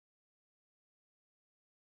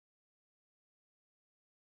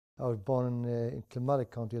I was born in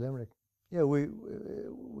Kilmallock, County Limerick. Yeah, we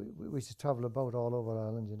used to travel about all over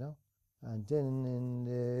Ireland, you know. And then in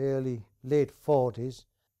the late 40s,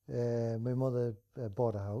 my mother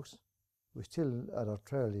bought a house. We're still at our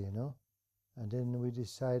trail, you know. And then we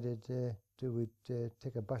decided to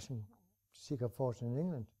take a bash and seek a fortune in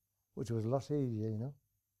England, which was a lot easier, you know.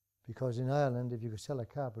 Because in Ireland, if you could sell a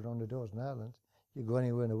carpet on the doors in Ireland, you could go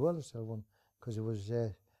anywhere in the world to sell one, because it was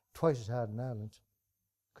twice as hard in Ireland.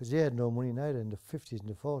 Because they had no money neither in the 50s and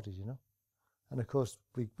the 40s, you know. And of course,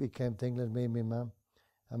 we came to England, me and my mum.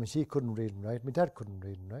 I mean, she couldn't read and write. My dad couldn't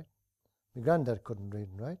read and write. My granddad couldn't read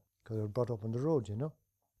and write, because they were brought up on the road, you know.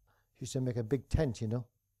 She used to make a big tent, you know.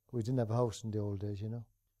 We didn't have a house in the old days, you know.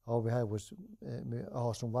 All we had was a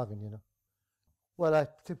horse and wagon, you know. Well,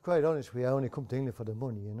 to be quite honest with you, I only come to England for the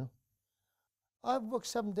money, you know. I've worked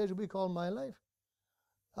 7 days a week all my life.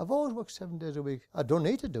 I've always worked 7 days a week. I don't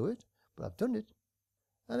need to do it, but I've done it.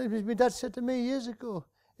 And my dad said to me years ago,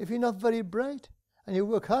 if you're not very bright and you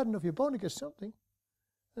work hard enough, you're bound to get something.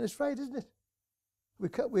 And it's right, isn't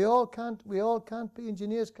it? We all can't be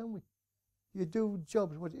engineers, can we? You do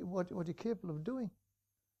jobs what you're capable of doing.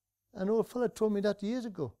 An old fella told me that years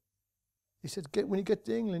ago. He said, when you get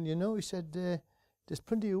to England, you know, he said, there's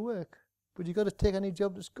plenty of work, but you got to take any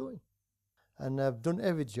job that's going. And I've done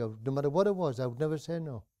every job, no matter what it was, I would never say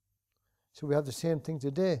no. So we have the same thing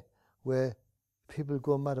today, where people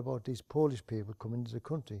go mad about these Polish people coming into the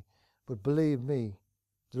country. But believe me,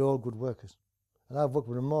 they're all good workers. And I've worked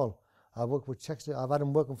with them all. I've worked with Czechs, I've had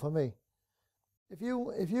them working for me. If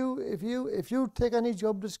you take any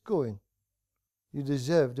job that's going, you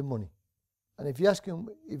deserve the money. And if you ask them,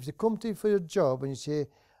 if they come to you for your job and you say,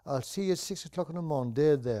 I'll see you at 6 o'clock in the morning,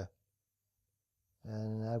 they're there.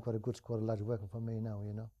 And I've got a good squad of lads working for me now,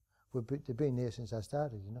 you know. They've been here since I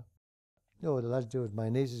started, you know. You know what the lads do is my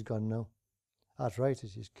niece is gone now.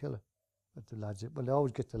 Arthritis is killer. But the lads, well, they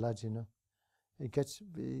always get the lads, you know. It gets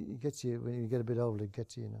you, when you get a bit older, it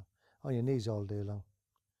gets you, you know, on your knees all day long.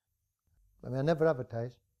 I mean, I never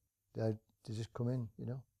advertise. They just come in, you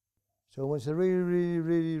know. So when it's a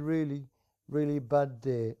really bad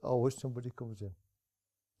day, always somebody comes in.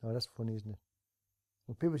 Oh, that's funny, isn't it?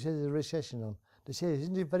 When people say there's a recession on, they say,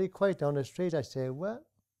 isn't it very quiet down the street? I say, well,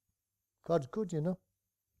 God's good, you know.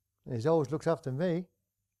 And He's always looks after me.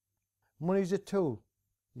 Money's a tool.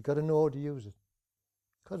 You got to know how to use it.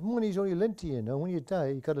 Because money's only lent to you, you know. When you die,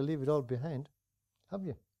 you got to leave it all behind, have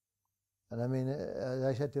you? And I mean, as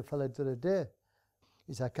I said to a fellow the other day,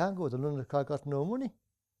 he said, I can't go to London because I got no money.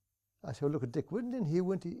 I said, well, look at Dick Whittington.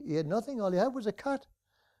 He had nothing. All he had was a cat.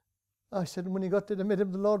 I said, when he got there, they made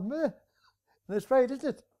him the Lord Mayor. And it's right, isn't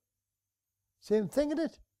it? Same thing, isn't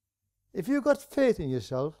it? If you've got faith in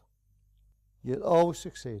yourself, you'll always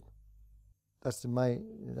succeed. That's my,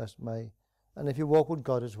 and if you walk with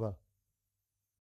God as well.